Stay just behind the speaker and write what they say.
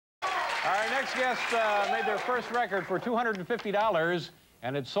Our next guest made their first record for $250,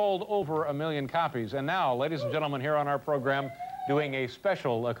 and it sold over 1 million copies. And now, ladies and gentlemen, here on our program, doing a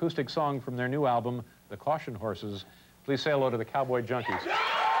special acoustic song from their new album, The Caution Horses. Please say hello to the Cowboy Junkies.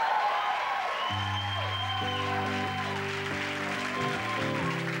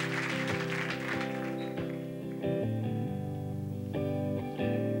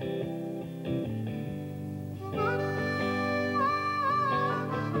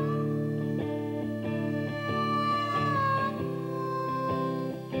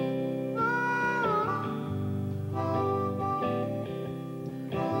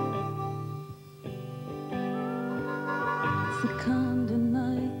 The kind of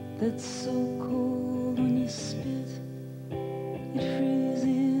night that's so cold when you spit, it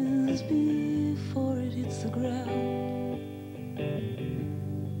freezes before it hits the ground.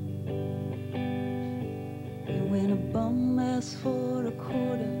 And when a bum asks for a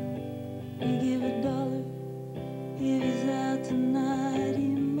quarter, you give $1. If he's out tonight, he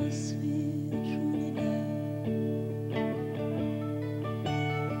must be truly down.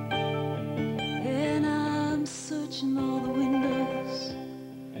 And I'm searching all the windows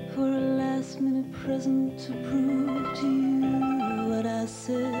for a last-minute present to prove to you what I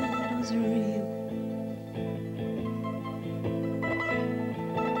said was real.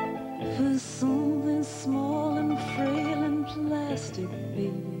 For something small and frail and plastic,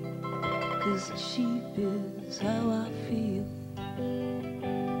 baby, 'cause cheap is how I feel.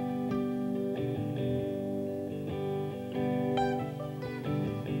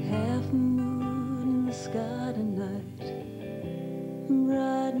 Half moon in the sky tonight,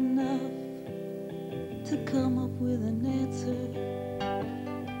 bright enough to come up with an answer.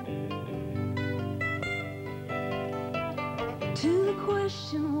 To the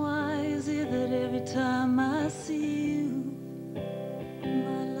question, why is it that every time I see you,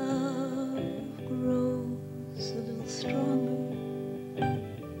 my love grows a little stronger?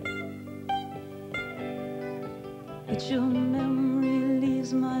 But your memory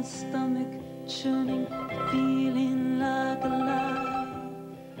leaves my stomach churning, feeling like a lie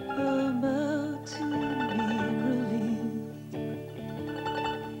about to be relieved.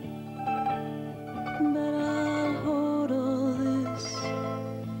 But I'll hold all this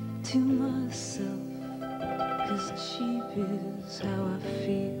to myself, 'cause cheap is how I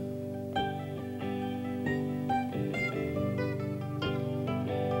feel.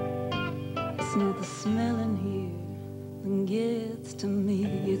 It's not the smell in here that gets to me,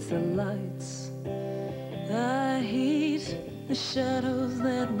 it's the lights. I hate the shadows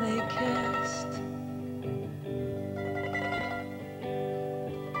that they cast,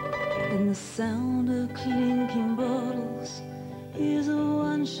 and the sound of clinking bottles is a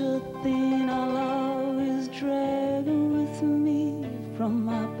one-shot thing I'll always drag with me from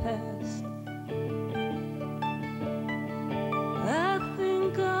my past. I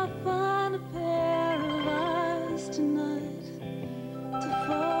think I'll find a pair of eyes tonight to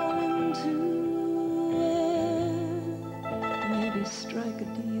fall into, and maybe strike a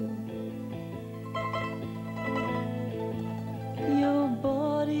deal. Your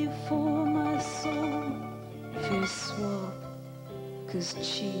body for my soul, fair swap, 'cause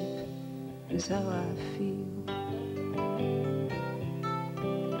cheap is how I feel.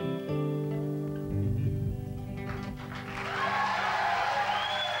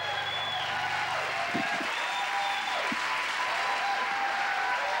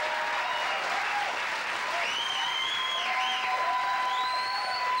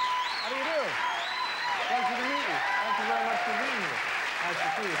 How do you do? Pleasure to meet you. Thank you very much for being here. Nice to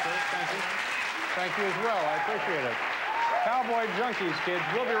see you, sir. Thank you. Thank you as well. I appreciate it. Cowboy Junkies, kids.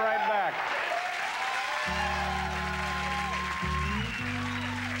 We'll be right back.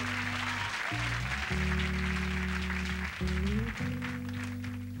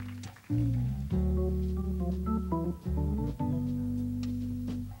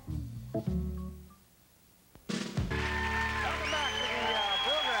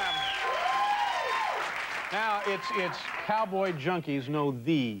 Now, it's Cowboy Junkies, no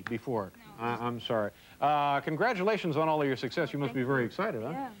 "the" before it. No. I'm sorry. Congratulations on all of your success. You must be very excited, huh?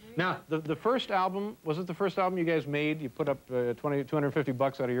 Yeah. Now, the first album, was it the first album you guys made? You put up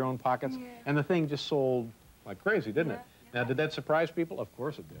 $250 out of your own pockets, yeah. And the thing just sold like crazy, didn't it? Yeah. Now, did that surprise people? Of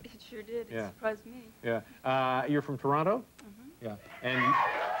course it did. It sure did. It Yeah. surprised me. Yeah. You're from Toronto? Mm-hmm. Yeah. And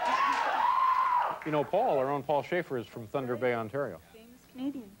you know Paul, our own Paul Schaefer, is from Thunder Bay, Ontario. Famous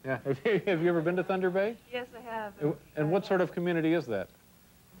Canadian. Yeah. Have you ever been to Thunder Bay? Yes, I have. And what sort of community is that?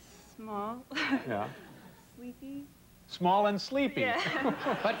 Small. Yeah. Sleepy. Small and sleepy. Yeah.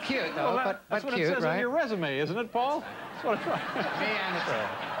 But cute, though. Well, but that's what cute, it says right? on your resume, isn't it, Paul? That's what it's Me and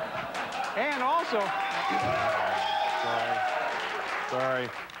And also, sorry.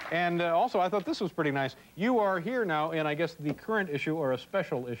 And also, I thought this was pretty nice. You are here now in, I guess, the current issue or a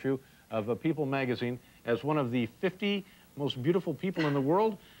special issue of People magazine as one of the 50 most beautiful people in the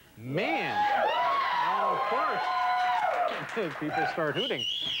world. Man, of course, people start hooting.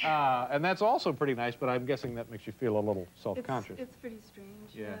 And that's also pretty nice, but I'm guessing that makes you feel a little self-conscious. It's pretty strange,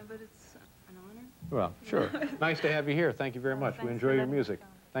 Yeah. but it's an honor. Well, sure. Nice to have you here. Thank you very much. We Thanks enjoy for your letting me music. come.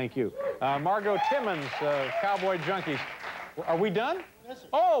 Thank you. Margot Timmons, Cowboy Junkies. Are we done? Yes, sir.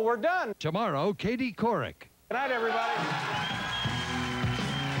 Oh, we're done. Tomorrow, Katie Couric. Good night, everybody.